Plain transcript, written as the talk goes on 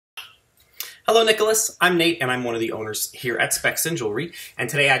Hello, Nicholas. I'm Nate, and I'm one of the owners here at Spexton Jewelry. And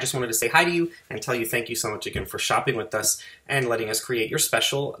today I just wanted to say hi to you and tell you thank you so much again for shopping with us and letting us create your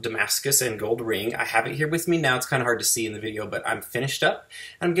special Damascus and gold ring. I have it here with me now. It's kind of hard to see in the video, but I'm finished up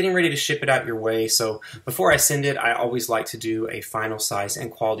and I'm getting ready to ship it out your way. So before I send it, I always like to do a final size and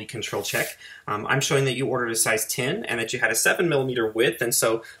quality control check. I'm showing that you ordered a size 10 and that you had a 7mm width. And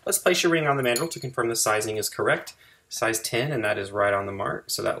so let's place your ring on the mandrel to confirm the sizing is correct. Size 10, and that is right on the mark,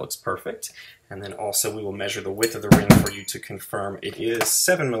 so that looks perfect. And then also we will measure the width of the ring for you to confirm it is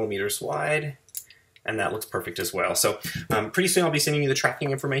 7mm wide, and that looks perfect as well. So pretty soon I'll be sending you the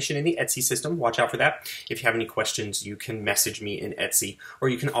tracking information in the Etsy system. Watch out for that. If you have any questions, you can message me in Etsy, or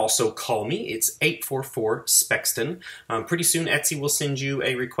you can also call me. It's 844-SPEXTON. Pretty soon Etsy will send you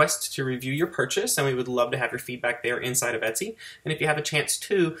a request to review your purchase, and we would love to have your feedback there inside of Etsy. And if you have a chance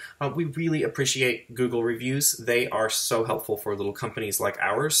to, we really appreciate Google reviews. They are so helpful for little companies like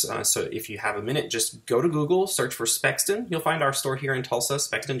ours. So if you have a minute, just go to Google, search for Spexton. You'll find our store here in Tulsa,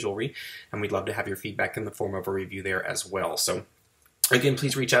 Spexton Jewelry, and we'd love to have your feedback in the form of a review there as well. So again,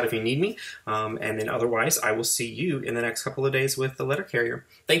 please reach out if you need me, and then otherwise I will see you in the next couple of days with the letter carrier.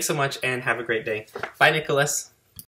 Thanks so much and have a great day. Bye, Nicholas.